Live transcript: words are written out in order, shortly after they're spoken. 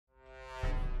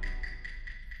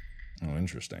Oh,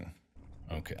 interesting.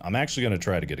 Okay, I'm actually gonna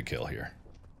try to get a kill here.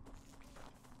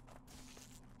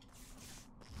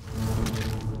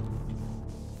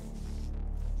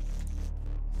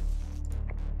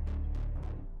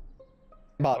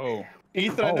 Oh.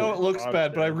 Ethan, I know it looks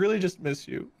bad, but I really just miss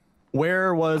you.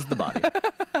 Where was the body?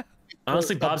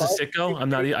 Honestly, Bob's a sicko. I'm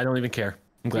not. I don't even care.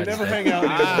 I'm glad. We never hang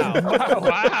out.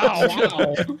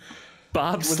 Wow.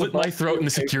 Bob slit my throat in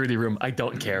the security room. I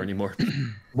don't care anymore.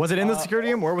 Was it in the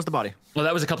security room? Where was the body? Well,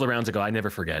 that was a couple of rounds ago. I never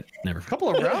forget. Never. A couple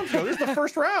of rounds ago. This is the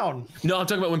first round. No, I'm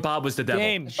talking about when Bob was the devil.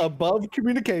 Game. Above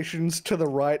communications, to the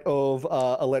right of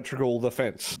electrical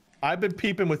defense. I've been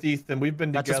peeping with Ethan. We've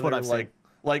been That's just together what I've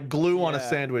like glue on a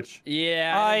sandwich.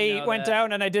 Yeah. I went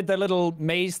down and I did the little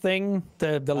maze thing,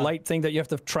 the light thing that you have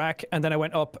to track, and then I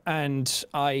went up and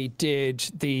I did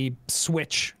the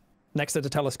switch next to the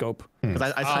telescope.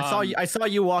 Because I saw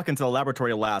you walk into the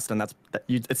laboratory last, and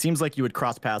it seems like you would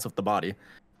cross paths with the body.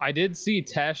 I did see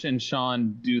Tesh and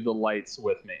Sean do the lights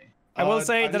with me. I will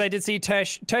say that I did see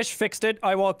Tesh. Tesh fixed it.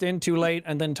 I walked in too late,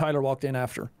 and then Tyler walked in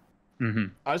after.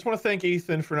 I just want to thank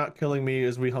Ethan for not killing me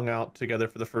as we hung out together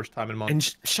for the first time in months.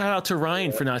 And shout out to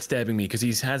Ryan for not stabbing me because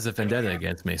he has a vendetta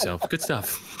against me. So good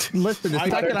stuff. Listen, the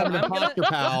second I'm an imposter,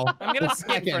 pal. I'm gonna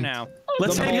skip for now.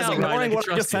 Let's hang out, Ryan. Ignoring what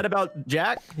I just said about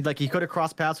Jack, like he could have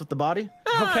crossed paths with the body.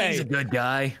 Okay, he's a good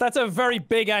guy. That's a very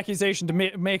big accusation to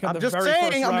make on the very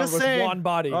first round with one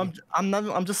body.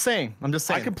 I'm just saying.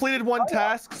 I completed one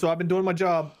task, so I've been doing my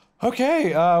job. Okay,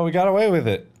 we got away with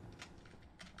it.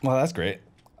 Well, that's great.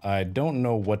 I don't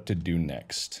know what to do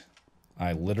next.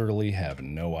 I literally have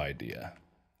no idea.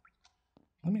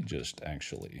 Let me just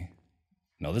actually...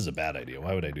 No, this is a bad idea.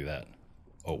 Why would I do that?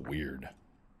 Oh, weird.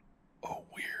 Oh,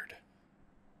 weird.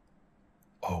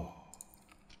 Oh.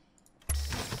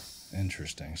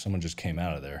 Interesting. Someone just came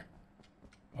out of there.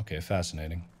 Okay,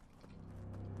 fascinating.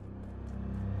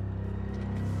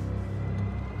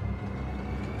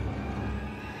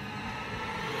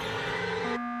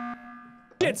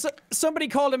 Somebody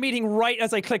called a meeting right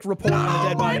as I clicked report on the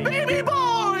dead body. Baby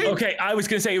boy! Okay, I was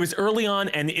gonna say it was early on,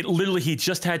 and it literally he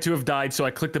just had to have died, so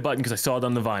I clicked the button because I saw it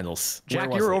on the vinyls.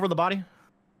 Jack, you were over the body?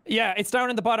 Yeah, it's down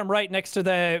in the bottom right next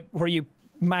to where you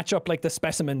match up like the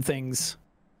specimen things.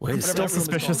 Wait, still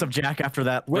suspicious of Jack after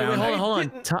that. Wait, hold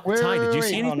on. Ty, did you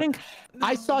see anything?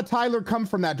 I saw Tyler come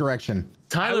from that direction.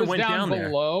 Tyler went down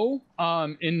below,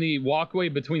 in the walkway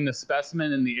between the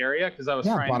specimen and the area, because I was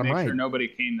trying to make sure nobody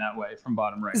came that way from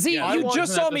bottom right. Z, you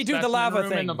just saw me do the lava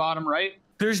thing in the bottom right.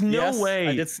 There's no way.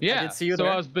 I did see you there.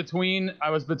 So I was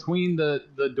between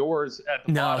the doors at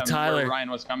the bottom Tyler, where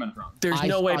Ryan was coming from. There's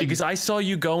no way because I saw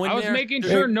you go in there. I was making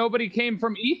sure nobody came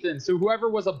from Ethan, so whoever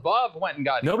was above went and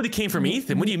got. Nobody came from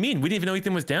Ethan. What do you mean? We didn't even know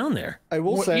Ethan was down there. I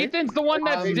will say Ethan's the one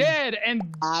that's dead, and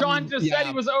Sean just said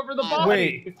he was over the body.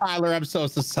 Wait, Tyler, I'm so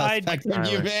suspecting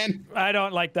you, man. I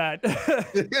don't like that.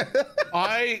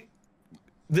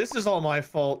 This is all my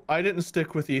fault. I didn't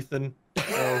stick with Ethan.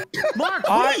 So. Mark,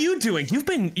 what are you doing? You've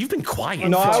been quiet.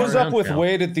 No, I was up with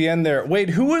Wade at the end there. Wade,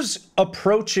 who was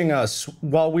approaching us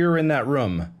while we were in that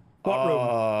room? What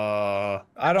room?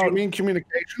 I don't mean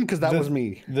communication because that was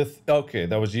me. Okay,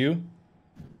 that was you?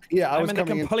 Yeah, I'm in the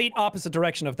complete opposite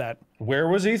direction of that. Where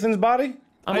was Ethan's body?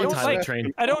 I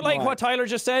don't like what Tyler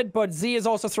just said, but Z is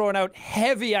also throwing out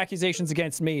heavy accusations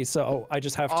against me, so I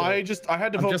just have to. I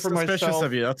had to vote for myself. Suspicious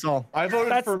of you. That's all. I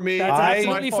voted for me. That's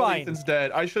absolutely fine. Ethan's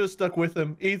dead. I should have stuck with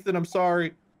him. Ethan, I'm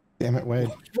sorry. Damn it,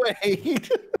 Wade. Wade.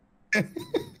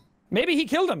 Maybe he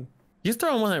killed him. You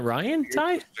throwing one at Ryan,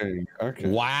 Ty? Okay.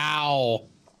 Wow.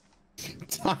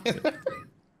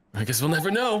 I guess we'll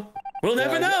never know. We'll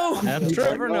never know.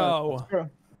 Never know.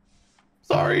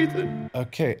 Sorry, Ethan.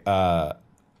 Okay.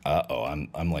 Uh-oh,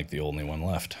 I'm like the only one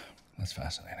left. That's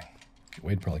fascinating. Okay,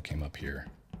 Wade probably came up here.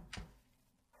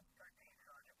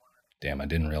 Damn, I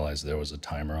didn't realize there was a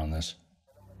timer on this.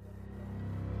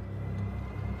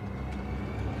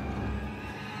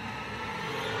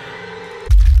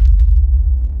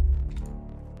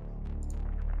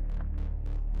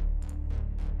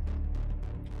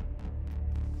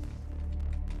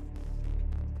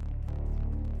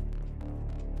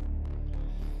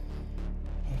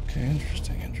 Okay,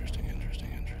 interesting.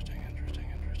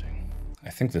 I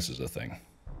think this is a thing.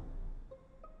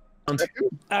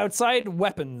 Outside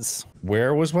weapons.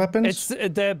 Where was weapons? It's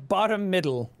the bottom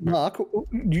middle. Mark,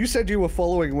 you said you were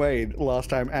following Wade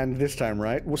last time and this time,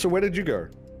 right? So where did you go?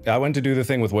 I went to do the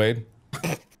thing with Wade.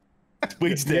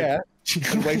 Wade's dead.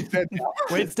 Yeah. Wade's dead now.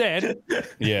 Wade's dead.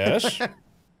 Yes.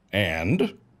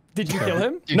 And? Did you kill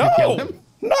him? No! Kill him?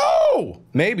 No!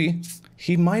 Maybe.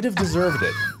 He might have deserved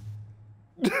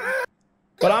it.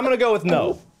 But I'm gonna go with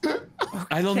no.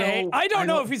 I don't know. I don't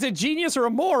know if he's a genius or a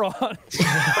moron.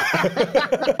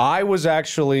 I was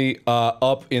actually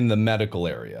up in the medical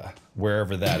area,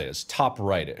 wherever that is, top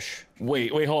right-ish.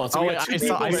 Wait, hold on. So we got two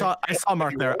people I saw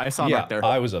Mark there. I saw Mark there.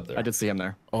 I was up there. I did see him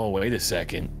there. Oh, wait a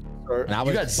second. And I You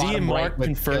was got Z bottom and Mark right with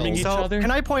confirming kills. each other?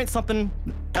 Can I point something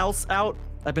else out?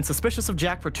 I've been suspicious of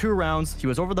Jack for 2 rounds. He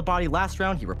was over the body last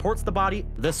round. He reports the body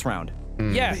this round.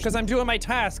 Yeah, because I'm doing my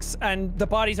tasks and the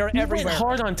bodies are You went everywhere.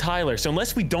 hard on Tyler, so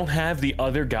unless we don't have the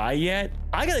other guy yet,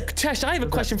 Tesh, I have a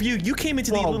question for you. You came into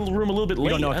the little room a little bit late. We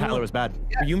don't know if I Tyler was bad.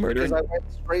 Were you murdered? Because I went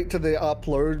straight to the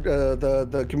upload,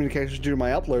 the communications due to my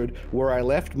upload, where I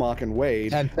left Mark and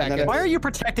Wade. 10 and then seconds. Why are you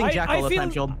protecting Jack all the time,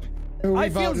 Shield? I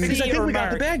feel Because I Z think or we got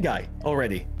the Mark. bad guy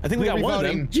already. I think we got one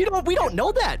of them. We don't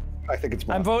know that. I think it's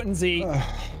Mark. I'm voting Z.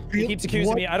 He keeps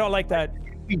accusing me. I don't like that.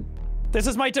 This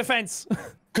is my defense.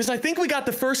 Because I think we got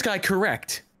the first guy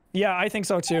correct. Yeah, I think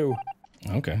so too.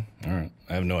 Okay, all right.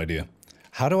 I have no idea.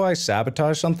 How do I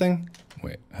sabotage something?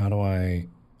 Wait, how do I...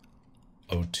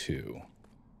 O2.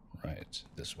 Right,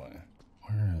 this way.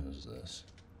 Where is this?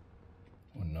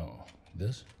 Oh no.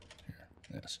 This? Here.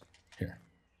 This. Here.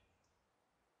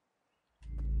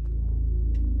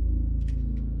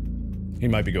 He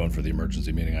might be going for the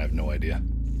emergency meeting. I have no idea.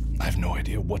 I have no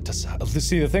idea what to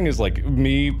see. The thing is, like,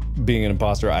 me being an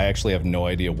imposter, I actually have no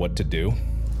idea what to do.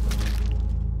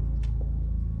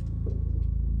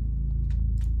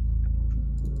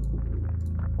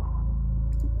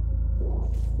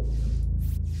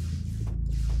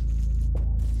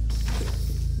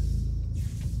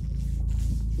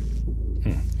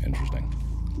 Interesting.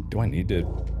 Do I need to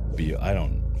be? I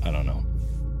don't know.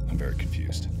 I'm very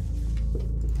confused.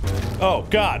 Oh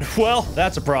God! Well,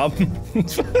 that's a problem.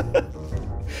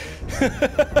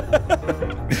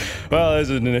 Well, this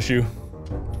is an issue.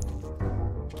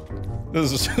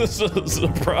 This is a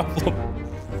problem.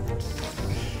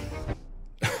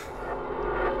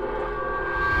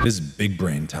 This is big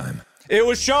brain time. It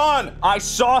was Sean. I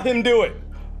saw him do it.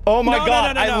 Oh my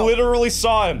God! I literally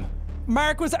saw him.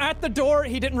 Mark was at the door,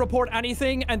 he didn't report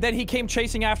anything, and then he came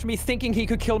chasing after me thinking he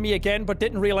could kill me again, but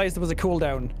didn't realize there was a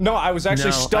cooldown. No, I was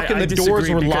actually stuck and the doors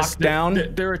were locked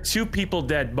down. There are 2 people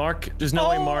dead. There's no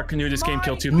way Mark knew this game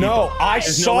killed 2 people. No,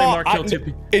 There's no way Mark killed 2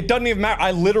 people. It doesn't even matter.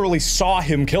 I literally saw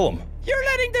him kill him. You're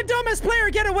letting the dumbest player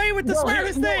get away with the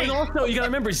smartest thing! And also, you gotta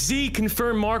remember, Z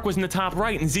confirmed Mark was in the top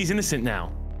right, and Z's innocent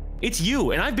now. It's you,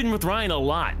 and I've been with Ryan a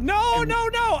lot. No!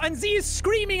 And Z is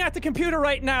screaming at the computer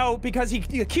right now because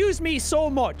he accused me so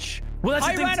much. Well, that's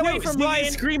the thing ran away from Z Ryan.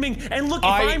 is screaming, and look, if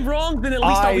I'm wrong, then at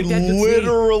least I'll be dead to Z.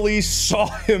 Literally saw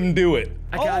him do it.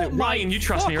 I got it. Ryan, you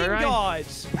trust me, right, Ryan? God.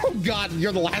 Oh God,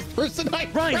 you're the last person I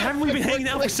Ryan, haven't we been hanging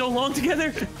out for so long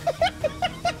together?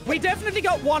 We definitely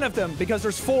got one of them because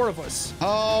there's 4 of us.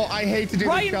 Oh, I hate to do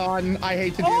this, Sean. I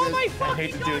hate to do Oh this. my fucking I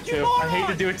hate to do God, it you too. moron! I hate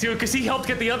to do it too, because he helped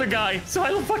get the other guy, so I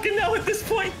don't fucking know at this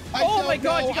point. Oh my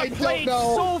God, you got played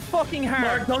so fucking hard.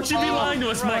 Mark, don't you be lying to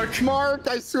us, Mark. Mark,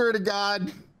 I swear to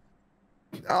God.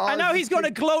 Oh, and now he's going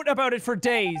to gloat about it for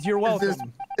days. You're welcome.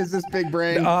 Is this big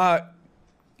brain?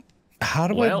 How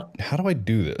do I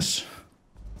do this?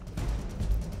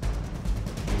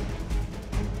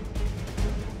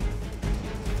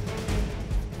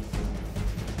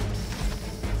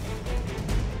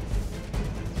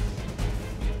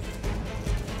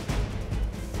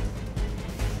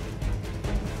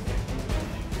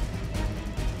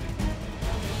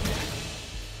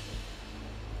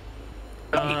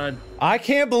 I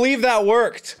can't believe that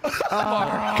worked.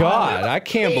 God, I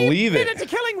can't believe it. He did it to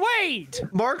killing Wade.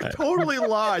 Mark totally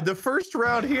lied. The first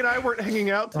round, he and I weren't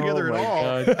hanging out together at all,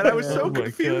 and I was so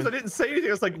confused. I didn't say anything.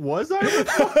 I was like, "Was I?"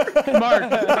 Mark,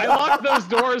 I locked those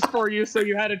doors for you, so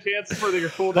you had a chance for your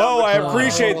cooldown. Oh, I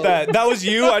appreciate that. That was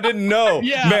you. I didn't know.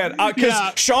 Yeah, man,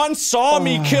 because Sean saw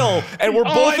me kill, and we're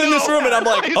both in this room, and I'm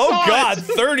like, "Oh God,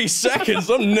 30 seconds.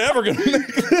 I'm never gonna make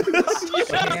this."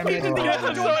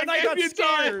 And I got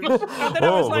scared. And then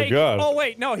I was like, oh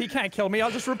wait, no, he can't kill me.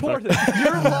 I'll just report it.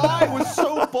 Your lie was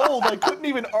so bold. I couldn't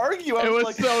even argue. I was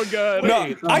like, so good.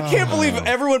 No, I can't believe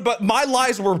everyone, but my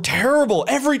lies were terrible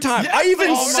every time. I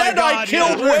even said I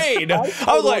killed Wade.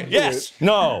 I was like, yes,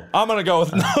 no, I'm gonna go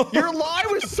with no. Your lie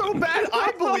was so bad,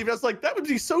 I believed. I was like, that would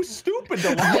be so stupid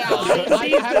to lie.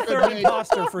 He's the 3rd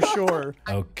imposter for sure.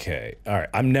 Okay, all right.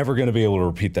 I'm never gonna be able to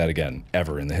repeat that again,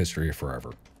 ever in the history of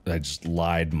forever. I just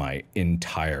lied my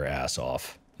entire ass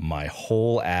off. My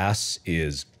whole ass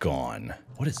is gone.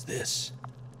 What is this?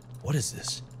 What is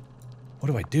this? What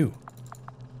do I do?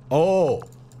 Oh.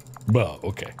 Well,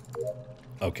 okay.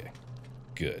 Okay.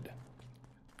 Good.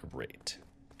 Great.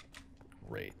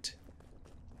 Great.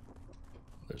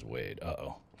 There's Wade.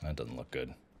 Uh-oh. That doesn't look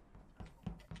good.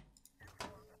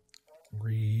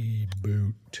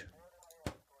 Reboot.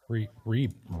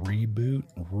 Reboot.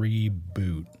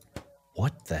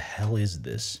 What the hell is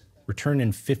this? Return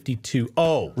in 52.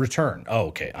 Oh, return. Oh,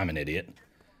 okay. I'm an idiot.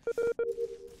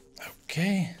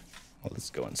 Okay. Well, this is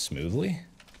going smoothly.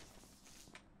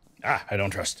 Ah, I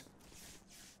don't trust.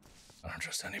 I don't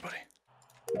trust anybody.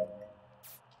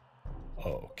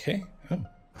 Okay. Oh.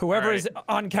 Whoever is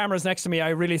on cameras next to me, I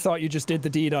really thought you just did the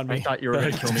deed on me. I thought you were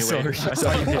going to kill me, Wade. I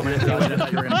saw you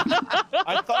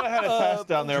I thought I had a task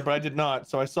down there, but I did not.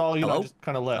 So I saw you and I just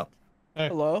kind of left. Hey.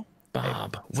 Hello?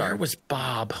 Bob. Where was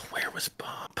Bob? Where was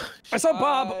Bob? I saw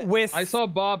Bob with I saw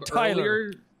Bob Tyler.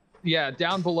 earlier. Yeah,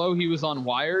 down below he was on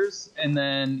wires, and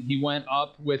then he went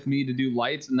up with me to do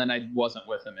lights, and then I wasn't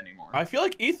with him anymore. I feel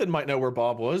like Ethan might know where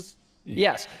Bob was.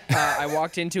 Yes. I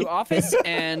walked into office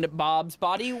and Bob's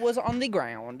body was on the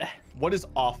ground. What is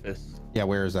office? Yeah,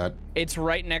 where is that? It's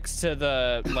right next to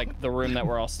the the room that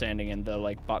we're all standing in,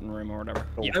 the button room or whatever.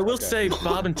 Yeah, I will say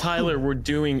Bob and Tyler were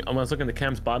doing, when I was looking at the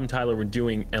cams, Bob and Tyler were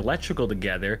doing electrical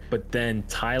together, but then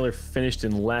Tyler finished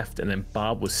and left, and then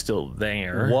Bob was still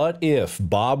there. What if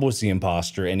Bob was the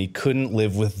imposter and he couldn't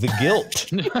live with the guilt?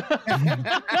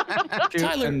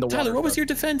 Tyler, what was your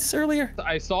defense earlier?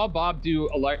 I saw Bob do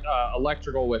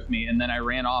electrical with me, and then I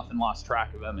ran off and lost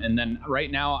track of him. And then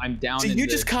right now I'm down. So you're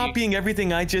just copying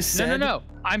everything I just said? No.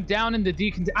 I'm down in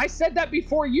the I said that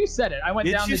before you said it. I went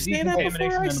down the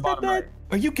decontamination in the bottom right.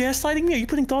 Are you gaslighting me? Are you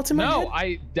putting thoughts in my head? No,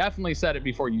 I definitely said it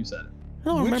before you said it.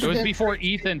 It was before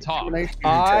Ethan talked.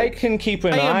 I can keep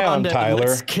an eye on Tyler.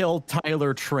 Let's kill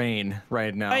Tyler train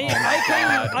right now.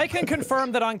 I can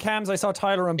confirm that on cams I saw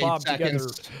Tyler and Bob together.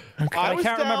 I was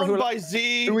can't down remember who by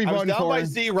Z. I was down by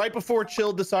Z right before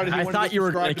Chill decided he wanted to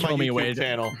subscribe to my YouTube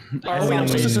channel. Wait, I'm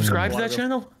supposed to subscribe to that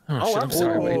channle? Oh, I'm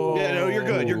sorry, Wade. Yeah, no, you're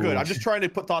good. You're good. I'm just trying to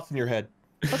put thoughts in your head.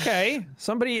 Okay.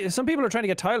 Some people are trying to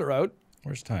get Tyler out.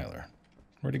 Where's Tyler?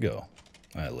 Where'd he go?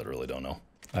 I literally don't know.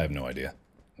 I have no idea.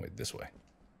 Wait, this way.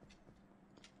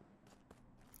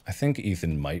 I think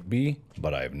Ethan might be,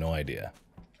 but I have no idea.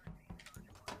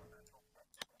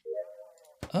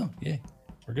 Oh, yay.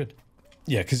 We're good.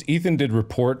 Yeah, because Ethan did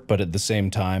report, but at the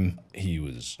same time, he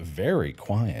was very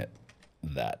quiet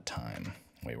that time.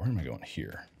 Wait, where am I going?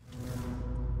 Here.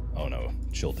 Oh no,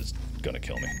 Chilled is gonna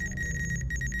kill me.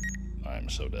 I'm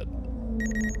so dead.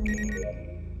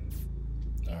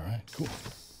 Alright, cool.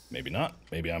 Maybe not.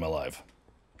 Maybe I'm alive.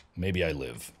 Maybe I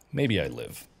live. Maybe I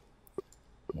live.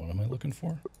 What am I looking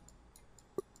for?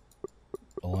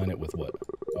 Align it with what?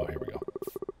 Oh, here we go.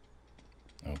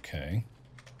 Okay.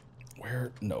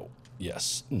 Where? No.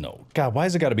 Yes. No. God, why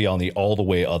has it got to be on the all the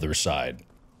way other side?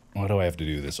 Why do I have to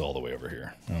do this all the way over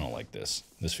here? I don't like this.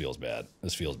 This feels bad.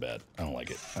 This feels bad. I don't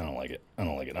like it. I don't like it. I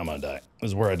don't like it. I'm gonna die.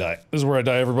 This is where I die. This is where I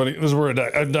die, everybody. This is where I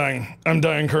die. I'm dying. I'm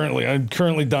dying currently. I'm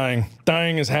currently dying.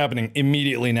 Dying is happening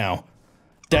immediately now.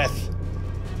 Death.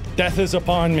 Death is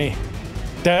upon me.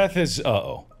 Death is...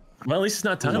 Uh-oh. Well, at least it's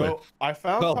not Tyler. So I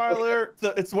found Tyler.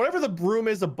 It's whatever the broom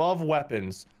is above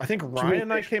weapons. I think Ryan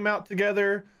and I came out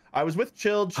together. I was with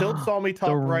Chilled. Chilled saw me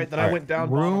top right. Then I went down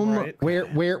bottom right.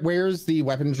 Where's the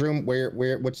weapons room?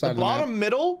 Which side? The bottom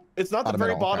middle. It's not the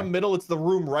very bottom middle. It's the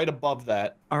room right above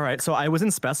that. All right. So I was in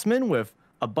Specimen with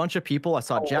a bunch of people. I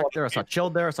saw Jack there. I saw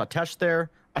Chilled there. I saw Tesh there.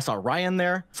 I saw Ryan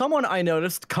there. Someone I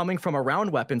noticed coming from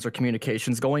around weapons or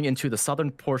communications going into the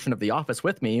southern portion of the office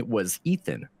with me was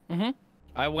Ethan. Mm-hmm.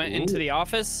 I went into the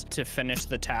office to finish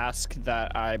the task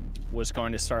that I was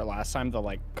going to start last time,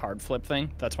 the card flip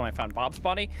thing. That's when I found Bob's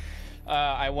body.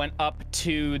 I went up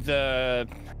to the,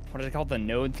 what is it called? The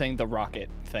node thing, the rocket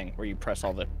thing, where you press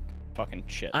all the fucking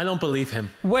shit. I don't believe him.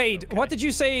 Wait, what did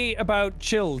you say about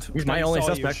Chilled? He's my only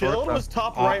suspect. Chilled was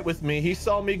top right with me. He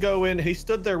saw me go in. He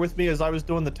stood there with me as I was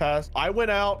doing the task. I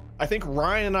went out. I think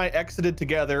Ryan and I exited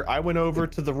together. I went over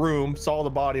to the room, saw the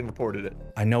body, and reported it.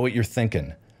 I know what you're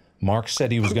thinking. Mark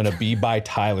said he was going to be by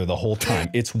Tyler the whole time.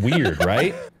 It's weird,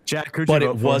 right? Jack, who'd but you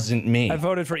it vote for? wasn't me. I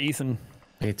voted for Ethan.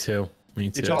 Me too.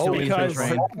 Me too. Because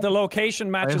the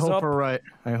location matches up. I hope we're right.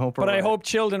 I hope we're But right. I hope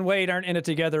Chilled and Wade aren't in it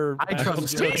together. I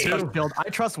trust Chilled. I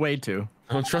trust Wade too.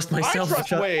 I don't trust myself. I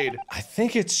trust Wade. I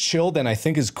think it's Chilled, and I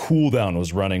think his cooldown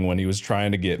was running when he was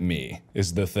trying to get me,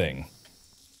 is the thing.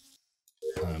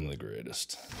 I'm the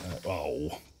greatest.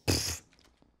 Oh. Pfft.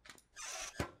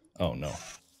 Oh, no.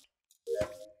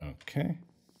 Okay.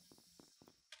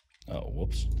 Oh,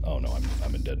 whoops. Oh, no,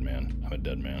 I'm a dead man. I'm a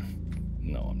dead man.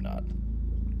 No, I'm not.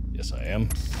 Yes, I am.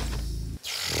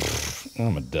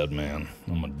 I'm a dead man.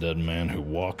 I'm a dead man who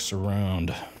walks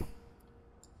around.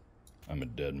 I'm a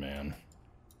dead man.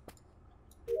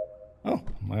 Oh,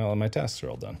 my tasks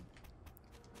are all done.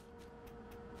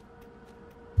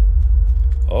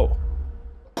 Oh.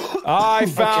 I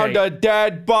found a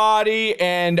dead body,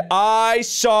 and I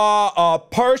saw a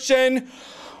person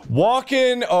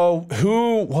walking. Oh,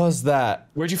 who was that?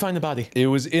 Where'd you find the body? It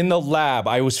was in the lab.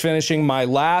 I was finishing my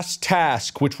last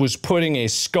task, which was putting a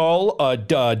skull,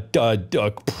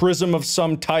 a prism of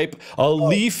some type, a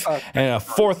leaf, and a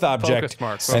fourth object.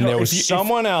 And there was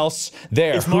someone else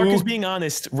there. If Mark is being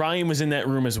honest, Ryan was in that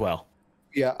room as well.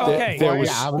 Yeah. Okay. There was.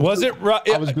 Was it?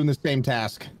 I was doing the same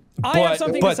task. I have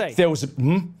something to say. There was.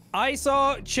 I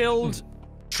saw Chilled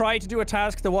try to do a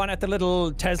task, the one at the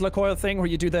little Tesla coil thing where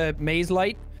you do the maze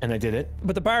light. And I did it.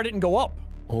 But the bar didn't go up.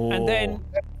 Oh. And then,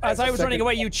 as I was running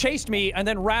away, you chased me and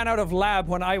then ran out of lab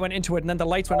when I went into it, and then the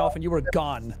lights went off and you were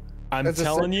gone. I'm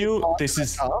telling you,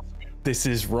 this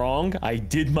is wrong. I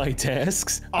did my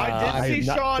tasks. I did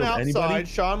see Sean outside.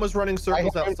 Sean was running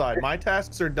circles outside. My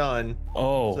tasks are done.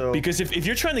 Oh, so. Because if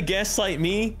you're trying to gaslight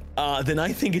me, then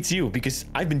I think it's you, because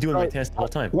I've been doing my tasks the whole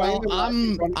time. Well,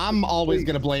 I'm always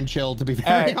gonna blame Chill, to be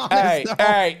very honest.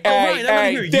 Hey,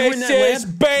 this is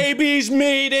baby's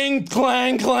meeting.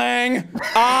 Clang, clang.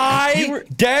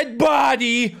 Dead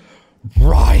body,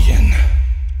 Ryan.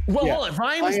 Well, hold on.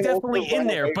 Ryan was definitely in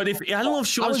there, but I don't know if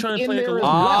Sean's trying to play it a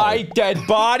little dead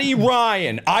body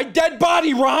Ryan. Dead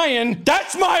body Ryan.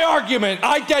 That's my argument.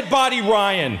 Dead body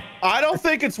Ryan. I don't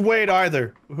think it's Wade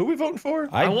either. Who are we voting for?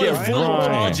 I want a full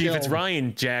apology if it's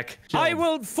Ryan, Jack. I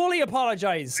will fully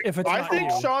apologize if it's not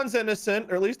think Sean's innocent,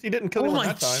 or at least he didn't kill him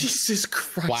that time. Jesus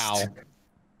Christ. Wow.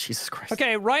 Jesus Christ.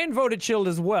 Okay, Ryan voted Chilled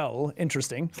as well.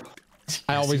 Interesting.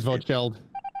 I always vote Chilled.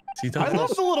 I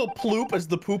love the little ploop as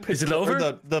the poop hits. Is it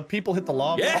over? The people hit the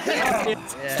lava. Yeah.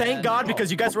 Thank God,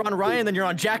 because you guys were on Ryan, then you're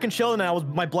on Jack and Chill,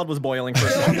 and my blood was boiling for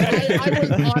a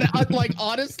second.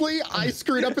 Honestly, I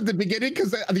screwed up at the beginning because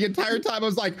the entire time I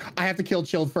was like, I have to kill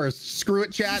Chill first. Screw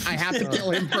it, chat. I have to kill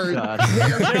him first. Chill,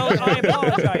 I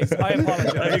apologize. I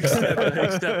apologize.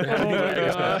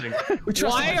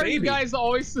 Why are you guys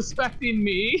always suspecting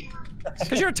me?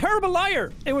 Because you're a terrible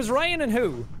liar. It was Ryan and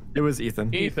who? It was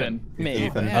Ethan. Ethan. Me.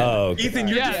 Ethan. Oh, okay. Ethan,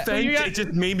 your defense, it just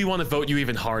made me want to vote you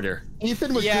even harder.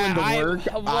 Ethan was doing the work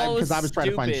because I was trying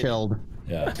to find Chilled.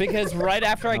 Yeah. Because right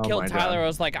after I killed Tyler, I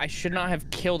was like, I should not have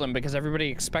killed him because everybody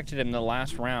expected him the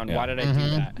last round. Yeah. Why did I do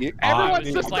that? Everyone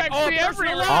suspects me every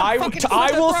round.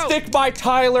 I will stick by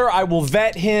Tyler. I will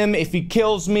vet him if he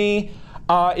kills me.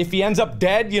 If he ends up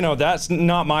dead, that's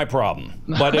not my problem.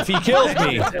 But if he kills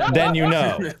me, then you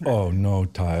know. Oh no,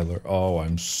 Tyler. Oh,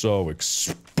 I'm so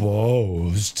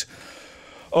exposed.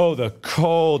 Oh, the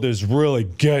cold is really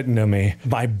getting to me.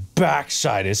 My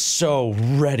backside is so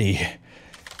ready.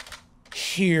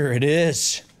 Here it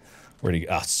is. Where'd he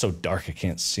go? It's so dark I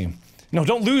can't see him. No,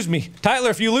 don't lose me. Tyler,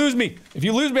 if you lose me,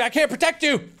 I can't protect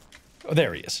you. Oh,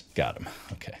 there he is. Got him.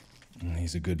 Okay.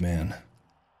 He's a good man.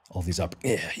 All these up.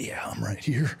 Yeah, I'm right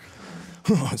here.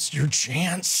 Oh, it's your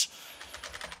chance.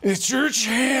 It's your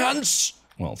chance.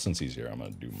 Well, since he's here, I'm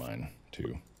gonna do mine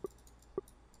too.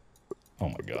 Oh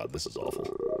my God, this is awful.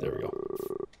 There we go.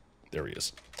 There he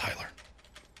is. Tyler.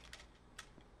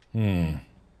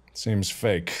 Seems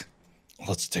fake.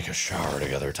 Let's take a shower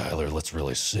together, Tyler. Let's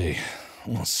really see.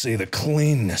 Let's see the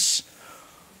cleanness.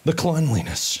 The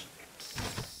cleanliness.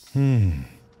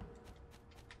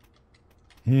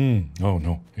 Oh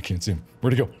no, I can't see him.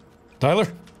 Where'd he go? Tyler?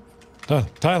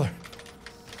 Tyler.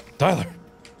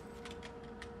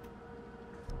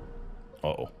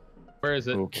 Uh-oh. Where is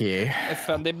it? Okay. I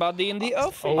found a body in the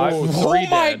office. Oh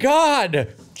my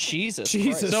God! Jesus.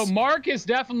 So Mark is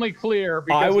definitely clear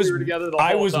because we were together the whole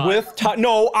time. I was with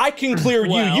No, I can clear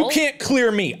you. You can't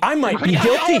clear me. I might be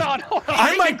guilty. Hold on.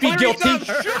 I might be guilty.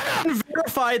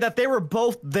 Verify that they were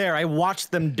both there. I watched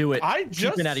them do it. I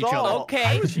just at each saw. other.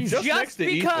 Okay, just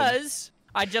because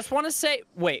I just want to say.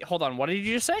 Wait, hold on. What did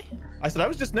you just say? I said I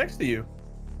was just next to you.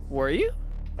 Were you?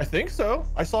 I think so.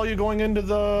 I saw you going into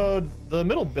the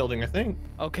middle building, I think.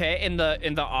 Okay, in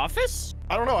the office?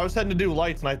 I don't know. I was heading to do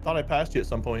lights, and I thought I passed you at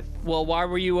some point. Well, why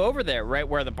were you over there, right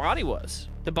where the body was?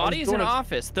 The body is in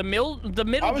office. The middle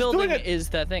building is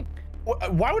that thing.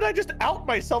 Why would I just out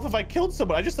myself if I killed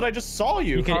someone? I just said I just saw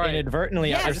you. You can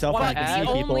inadvertently out yourself and you can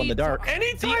see people in the dark.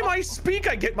 Anytime I speak,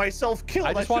 I get myself killed.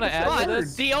 I just want to add to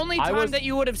this. The only time that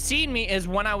you would have seen me is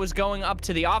when I was going up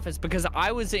to the office because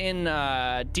I was in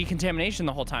decontamination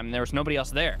the whole time and there was nobody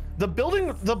else there. The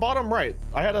building, the bottom right.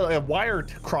 I had a wire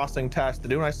crossing task to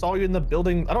do and I saw you in the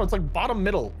building. I don't know, it's like bottom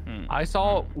middle. I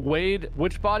saw Wade.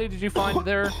 Which body did you find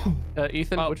there,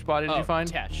 Ethan? Which body did you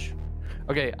find? Tesh.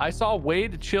 Okay, I saw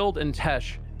Wade, Chilled, and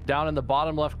Tesh down in the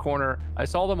bottom left corner. I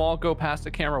saw them all go past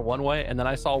the camera one way, and then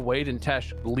I saw Wade and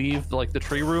Tesh leave like the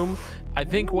tree room. I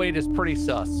think Wade is pretty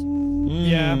sus.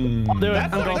 Yeah.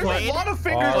 That's a lot of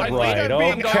fingers. All right,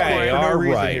 okay, all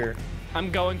right.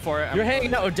 I'm going for it. You're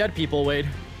hanging out with dead people, Wade.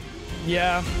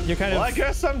 Yeah, you're kind of. Well, I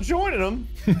guess I'm joining them.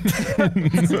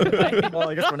 Well,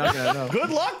 I guess we're not gonna know. Good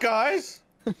luck, guys.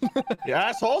 You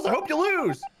assholes. I hope you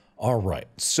lose. All right,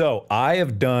 so I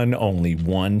have done only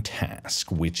one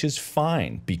task, which is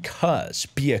fine because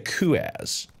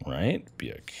Biakuaz, right?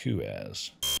 Biakuaz.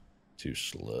 Too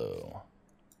slow.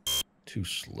 Too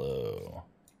slow.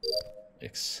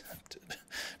 Accepted.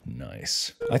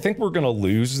 Nice. I think we're gonna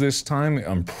lose this time.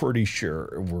 I'm pretty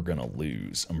sure we're gonna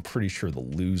lose. I'm pretty sure the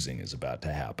losing is about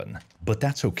to happen. But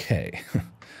that's okay.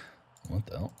 What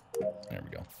the hell? There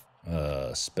we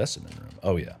go. Specimen room.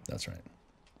 Oh yeah, that's right.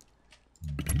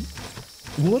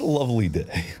 What a lovely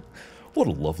day. What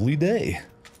a lovely day.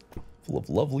 Full of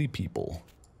lovely people.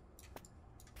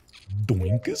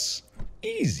 Doinkus.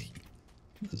 Easy.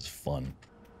 This is fun.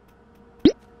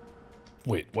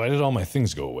 Wait, why did all my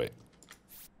things go away?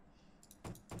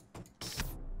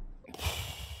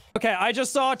 Okay, I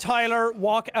just saw Tyler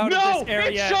walk out of this area. No,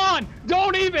 it's Sean!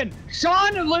 Don't even!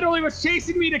 Sean literally was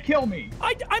chasing me to kill me.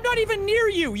 I'm not even near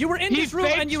you. You were in this room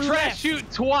and you left. Shoot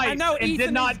twice and now Ethan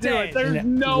did not is do dead. it. There's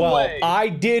no way. I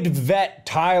did vet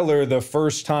Tyler the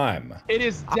first time. It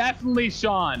is definitely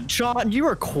Sean. Sean, you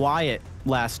were quiet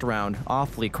last round.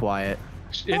 Awfully quiet.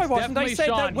 No, I wasn't. I said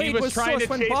that Wade was trying sus to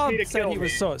when chase Bob me to said kill he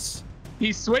was me. sus.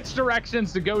 He switched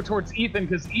directions to go towards Ethan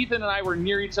because Ethan and I were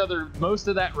near each other most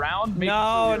of that round.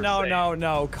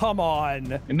 No, come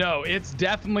on. No, it's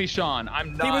definitely Sean.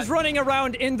 I'm not. He was running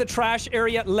around in the trash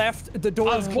area, left, the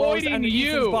door is closed, and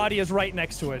Ethan's body is right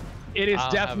next to it. It is I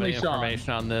don't definitely have any Sean.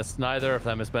 information on this. Neither of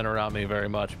them has been around me very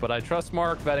much, but I trust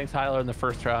Mark vetting Tyler in the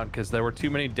first round because there were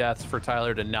too many deaths for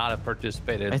Tyler to not have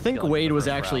participated. I think Wade was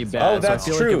actually bad. Oh, that's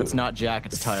so I feel true. Like if it's not Jack,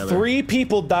 it's Tyler. 3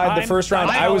 people died the first round.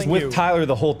 I was with Tyler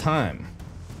the whole time.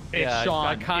 It's Sean.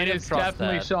 I kind it of is trust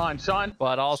definitely that. Sean. Sean.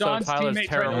 But also Sean's Tyler's teammate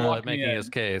tried to terrible walk at me making in. his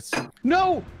case.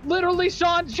 No, literally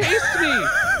Sean chased me,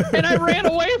 and I ran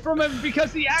away from him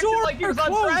because he acted like he was on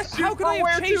trash shoot How could I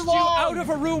have chased you out of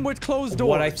a room with closed doors?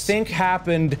 What I think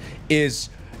happened is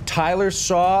Tyler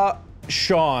saw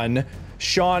Sean.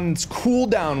 Sean's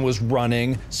cooldown was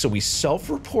running, so he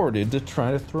self-reported to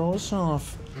try to throw us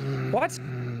off. What?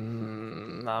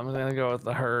 I'm gonna go with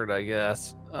the herd, I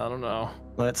guess. I don't know.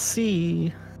 Let's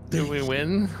see. Do we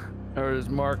win? Or is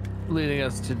Mark leading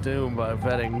us to doom by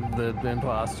vetting the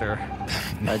imposter?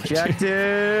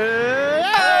 Ejected!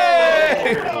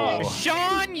 Hey!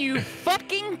 Sean, you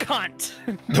fucking cunt!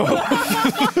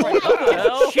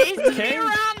 Chased me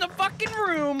around the fucking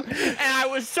room, and I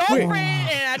was so afraid,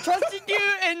 and I trusted you,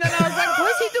 and then I was like,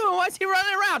 what's he doing? Why's he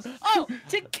running around? Oh,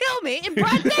 to kill me in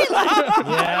broad daylight!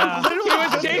 Yeah. He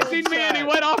was chasing me, and he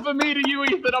went off of me to you,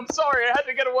 Ethan. I'm sorry, I had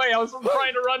to get away. I was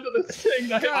trying to run to this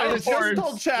thing. I just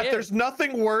told chat, there's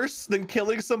nothing worse than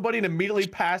killing somebody and immediately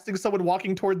passing someone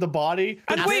walking toward the body.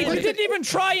 And wait, you didn't even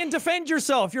try and defend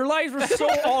yourself. Your lives were so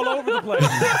all over the place.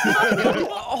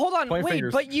 Hold on, Point wait,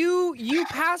 fingers. but you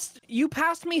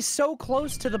passed me so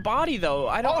close to the body though.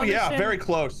 I don't. Oh yeah, understand. very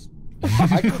close.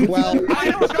 Well,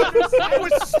 I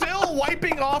was still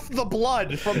wiping off the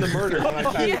blood from the murder. When I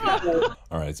passed it.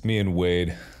 All right, it's me and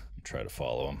Wade. Try to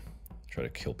follow him. Try to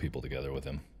kill people together with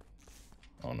him.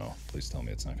 Oh no, please tell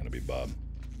me it's not gonna be Bob.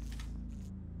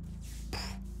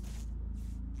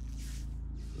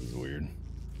 This is weird.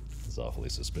 This is awfully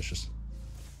suspicious.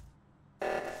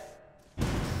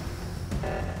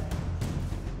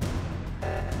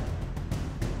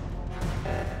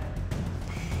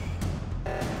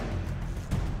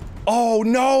 Oh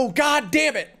no, god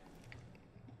damn it!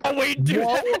 Oh wait, dude,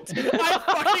 I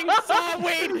fucking saw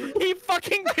Wade. He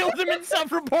fucking killed him and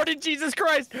self-reported. Jesus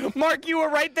Christ, Mark, you were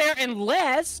right there.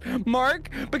 Unless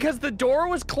Mark, because the door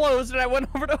was closed and I went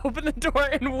over to open the door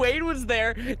and Wade was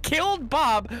there, killed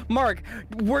Bob. Mark,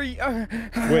 were you?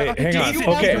 Wait, hang on.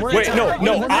 Okay, wait,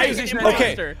 no,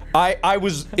 I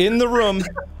was in the room.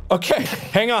 Okay,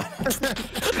 hang on.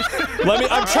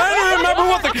 I'm trying to remember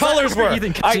what the colors were.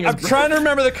 I'm trying to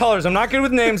remember the colors. I'm not good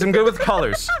with names. I'm good with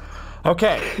colors.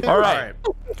 Okay. All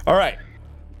right.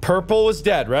 Purple was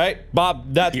dead, right?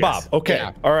 Bob. That's yes. Bob. Okay.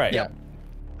 Yeah. All right. Yeah.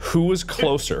 Who was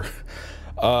closer?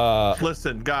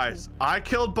 Listen, guys. I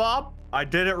killed Bob. I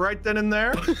did it right then and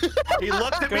there. He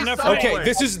looked at me. Okay.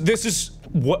 This is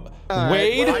what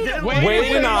Wade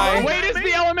and I. Wade is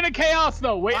the element of chaos,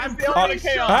 though. Wade is the element of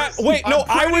chaos. Wait, no,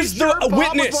 I was the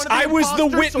witness. I was the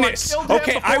witness.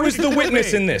 Okay, I was the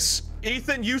witness in this.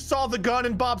 Ethan, you saw the gun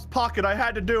in Bob's pocket. I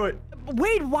had to do it.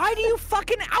 Wade, why do you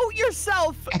fucking out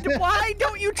yourself? Why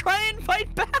don't you try and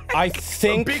fight back? I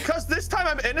think because this time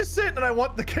I'm innocent and I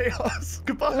want the chaos.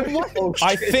 Goodbye.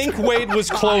 I think Wade was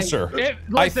closer.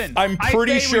 Listen, I'm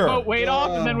pretty sure. We vote Wade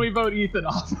off and then we vote Ethan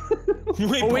off.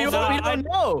 we don't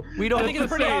know. We don't. I think it's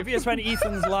pretty obvious when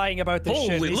Ethan's lying about this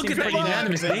shit. Holy, look at that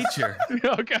unanimous nature.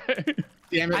 Okay.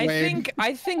 Damn it, Wade.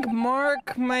 I think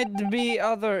Mark might be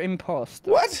other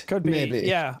imposter. What? Could be. Maybe.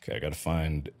 Yeah. Okay, I gotta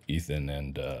find Ethan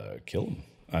and kill him.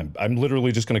 I'm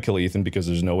literally just gonna kill Ethan because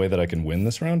there's no way that I can win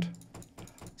this round.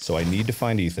 So I need to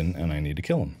find Ethan and I need to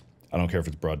kill him. I don't care if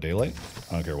it's broad daylight.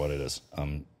 I don't care what it is.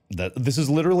 This is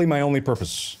literally my only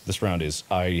purpose this round is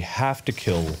I have to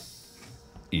kill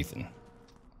Ethan.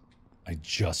 I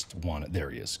just want it. There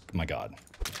he is. My God.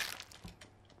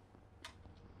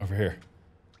 Over here.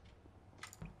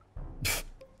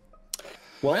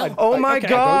 Well, oh my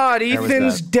God,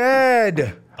 Ethan's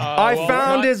dead. I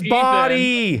found his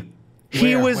body.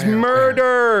 He was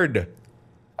murdered.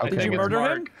 Did you murder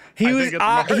him?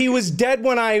 He was dead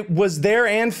when I was there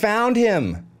and found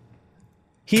him.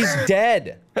 He's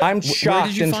dead. I'm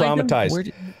shocked and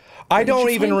traumatized. I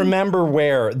don't even remember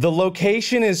where. The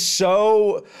location is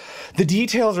so... The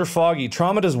details are foggy.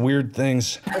 Trauma does weird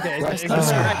things. Okay,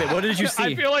 describe it. What did you see?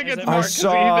 I feel like it's I Mark.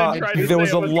 saw there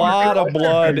was a lot of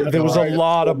blood. There was a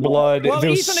lot of blood. Well,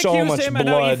 there was Ethan so accused much him and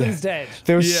now blood. Ethan's dead.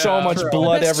 There was so much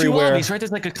blood That's everywhere. Two obvious, right?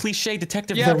 There's like a cliche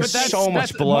detective. Yeah, There but was that's, so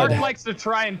much that's, blood. Mark likes to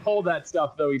try and pull that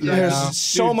stuff, though. There's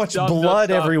so much blood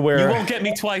everywhere. You won't get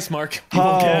me twice, Mark. You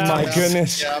Oh won't get me my twice.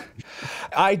 goodness.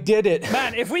 I did it.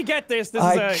 Man, if we get this, this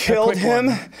I is a killed quick him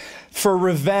one. for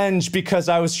revenge because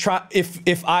I was trying.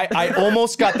 If I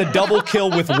almost got the double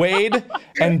kill with Wade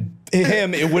and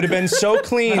him, it would have been so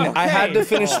clean. I had to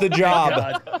finish the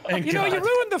job. You know, you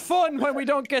ruin the fun when we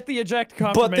don't get the eject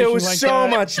confirmation. But there was like so that.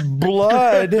 much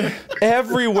blood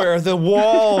everywhere. The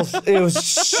walls. It was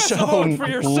so Vote for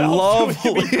yourself.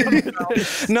 lovely.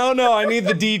 No, I need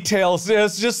the details.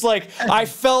 It's just like I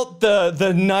felt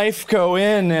the knife go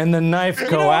in and the knife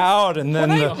go out, and then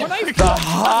the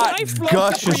hot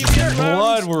gushes of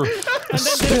blood were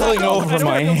spilling over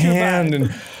my hand,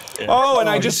 and and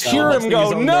I just hear him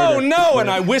go, no, and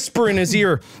I whisper in his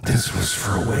ear, this was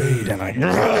for Wade, and I.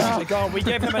 Oh my God, we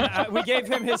gave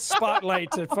him his spotlight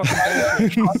to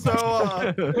fucking. So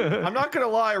I'm not gonna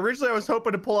lie. Originally, I was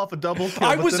hoping to pull off a double kill.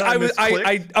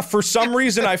 I for some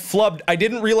reason I flubbed. I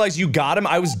didn't realize you got him.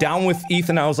 I was down with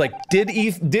Ethan. I was like,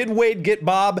 did Wade get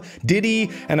Bob? Did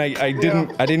he? And I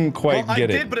didn't quite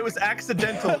get it. I did, but it was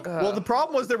accidental. Well, the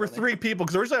problem was there were 3 people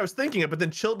because originally I was thinking it, but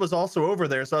then Chilled was also over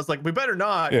there, so I was like, we better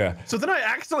not. Yeah. So then I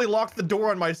accidentally locked the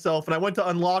door on myself, and I went to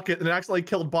unlock it, and it accidentally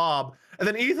killed Bob. And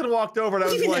then Ethan walked over, and I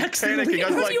was like panicking. I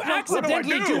was like, you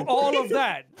accidentally do all of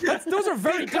that? Those are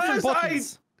very different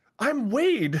buttons. I'm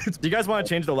Wade. Do you guys want to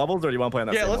change the levels, or do you want to play on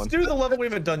that same one? Yeah, let's do the level we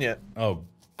haven't done yet. Oh,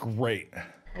 great.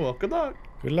 Well, good luck.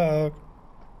 Good luck.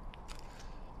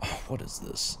 Oh, what is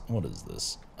this? What is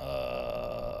this?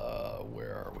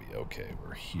 Where are we? Okay,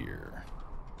 we're here.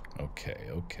 Okay.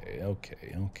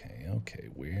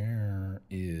 Where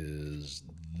is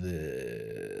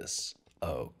this?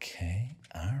 Okay,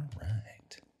 all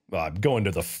right. Well, I'm going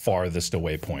to the farthest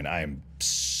away point. I am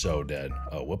so dead.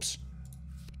 Oh, whoops.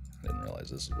 Didn't realize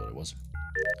this is what it was.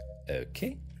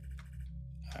 Okay.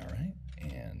 All right,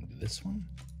 and this one.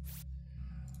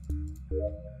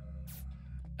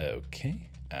 Okay,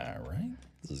 all right.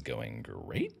 This is going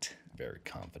great. Very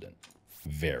confident.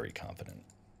 Very confident.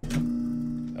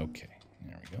 Okay,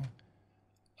 there we go.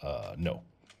 No,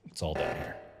 it's all down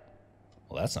here.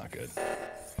 Well, that's not good.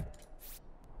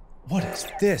 What is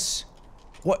this?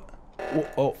 What? Whoa,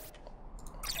 oh.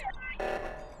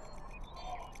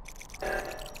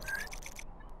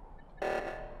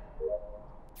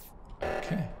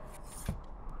 Okay.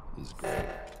 This is great.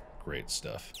 Great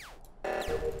stuff.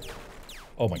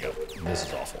 Oh my God, this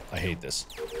is awful. I hate this.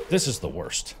 This is the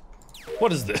worst.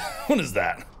 What is this? What is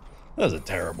that? That is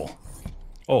terrible.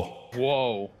 Oh.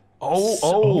 Whoa.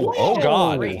 Oh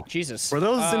God. Wait, Jesus. Were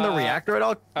those in the reactor at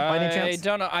all, by any chance? I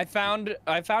don't know. I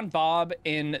found Bob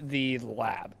in the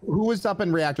lab. Who was up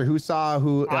in reactor? Who saw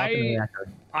who up in reactor?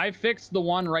 I fixed the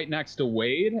one right next to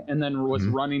Wade, and then was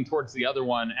running towards the other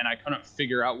one, and I couldn't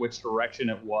figure out which direction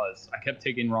it was. I kept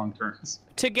taking wrong turns.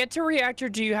 To get to reactor,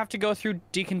 do you have to go through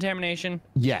decontamination?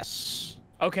 Yes.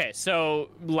 Okay, so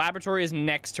laboratory is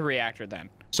next to reactor then.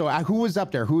 So who was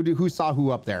up there? Who saw who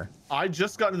up there? I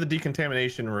just got into the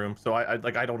decontamination room, so I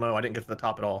don't know. I didn't get to the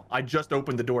top at all. I just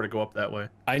opened the door to go up that way.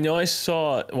 I know I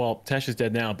saw, well, Tash is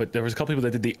dead now, but there was a couple people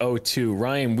that did the O2.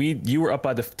 Ryan, you were up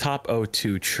by the top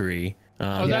O2 tree.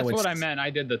 Oh, Yeah, that's what I meant. I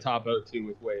did the top O2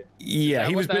 with Wade. Yeah,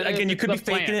 he was. But Again, you could be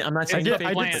faking it. I'm not saying I you're did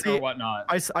faking it. or whatnot.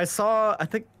 I saw. I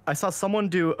think I saw someone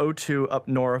do O2 up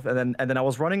north, and then I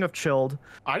was running of chilled.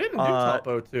 I didn't do top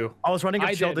O2. I was running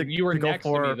of chilled. You were next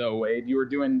to me though, Wade. You were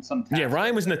doing some. Yeah,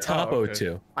 Ryan was in the top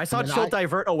O2. I saw chill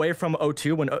divert away from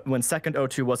O2 when second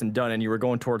O2 wasn't done, and you were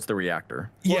going towards the reactor.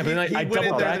 Well, Yeah, but then he I went in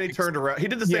doubled there back. and he turned around. He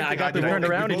did the same thing. I got the turned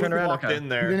around. He turned around. Walked Okay. in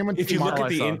there. If you look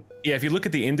at if you look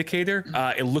at the indicator,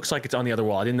 it looks like it's on the other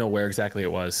wall. I didn't know where exactly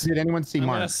it was. Did anyone see I'm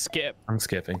Mark? gonna skip. I'm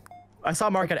skipping. I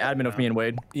saw Mark at admin of me and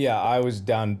Wade. Yeah, I was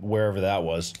down wherever that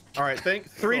was. All right, thank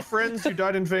 3 friends who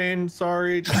died in vain.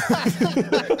 Sorry.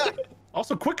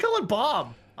 Also, quit killing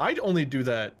Bob. I'd only do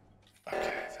that.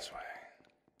 Okay, this way.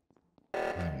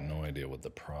 I have no idea what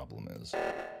the problem is.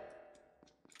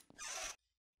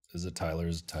 Is it Tyler?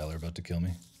 Is Tyler about to kill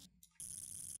me?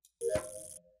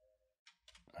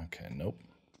 Okay, nope.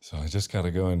 So I just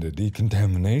gotta go into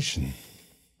decontamination,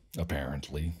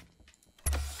 apparently.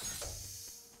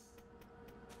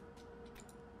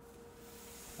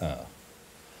 Oh.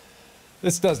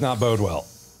 This does not bode well.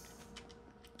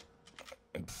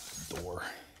 Door.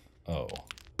 Oh.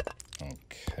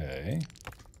 Okay.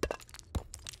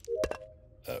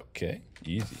 Okay.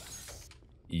 Easy.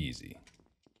 Easy.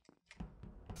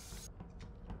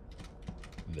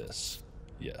 This.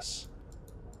 Yes.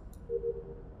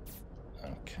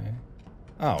 Okay.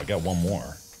 Oh, I got one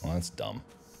more. Well, that's dumb.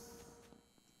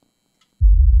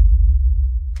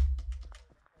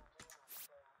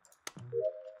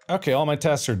 Okay, all my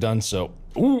tests are done, so...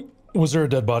 Ooh, was there a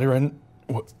dead body right in...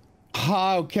 What?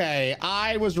 Okay,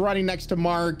 I was running next to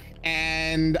Mark,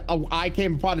 and I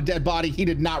came upon a dead body. He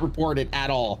did not report it at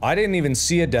all. I didn't even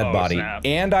see a dead body, snap.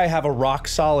 and I have a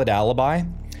rock-solid alibi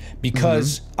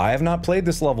because I have not played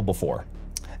this level before.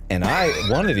 And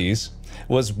one of these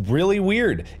was really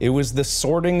weird. It was the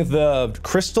sorting the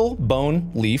crystal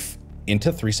bone leaf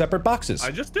into 3 separate boxes.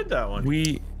 I just did that one.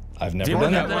 I've never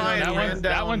done that.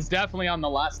 That one's definitely on the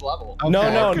last level.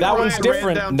 No, that one's Ryan different.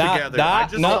 ran down That together. I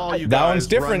just saw you that one's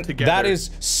guys run different. together. That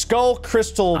is skull,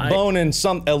 crystal, bone, and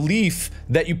a leaf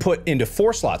that you put into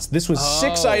 4 slots. This was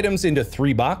 6 items into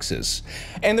 3 boxes.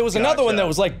 And there was another one that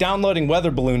was like downloading weather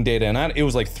balloon data, and it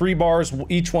was like 3 bars.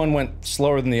 Each one went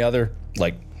slower than the other.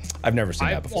 Like, I've never seen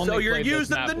that before. So you're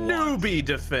using the newbie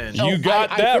defense. You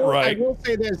got that right. I will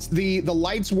say this: the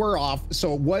lights were off,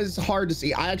 so it was hard to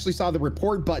see. I actually saw the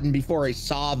report button before I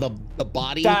saw the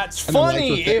body. That's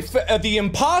funny. If the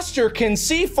imposter can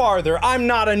see farther, I'm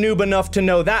not a noob enough to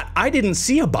know that. I didn't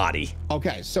see a body.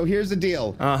 Okay, so here's the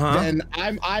deal. Then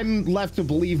I'm left to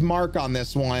believe Mark on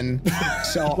this one.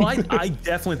 So Well, I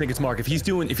definitely think it's Mark. If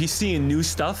he's seeing new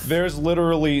stuff. There's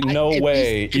literally no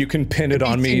way you can pin it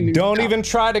on me. Don't even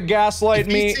try to gaslight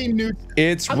me.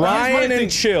 It's Ryan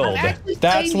and Chilled.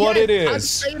 That's what it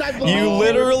is. You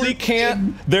literally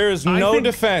can't. There's no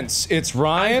defense. It's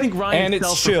Ryan and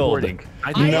it's Chilled.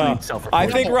 No, I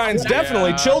think Ryan's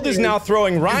definitely. Chilled is now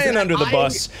throwing Ryan under the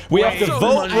bus. We have to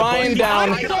vote Ryan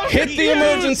down, hit the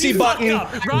emergency button,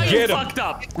 get him.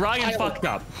 Ryan fucked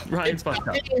up. Ryan's fucked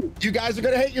up. You guys are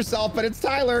gonna hate yourself, but it's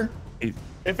Tyler.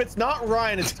 If it's not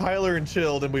Ryan, it's Tyler and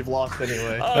Chilled, and we've lost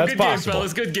anyway. Oh, That's good possible. game,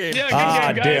 fellas. Good game.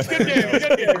 Yeah, good game, guys. Good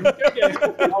game. Good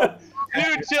game.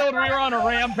 Dude, Chilled, we were on a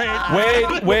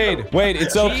rampage. Wait,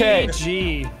 it's okay.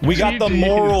 GG. We got the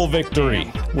moral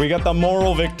victory. We got the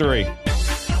moral victory.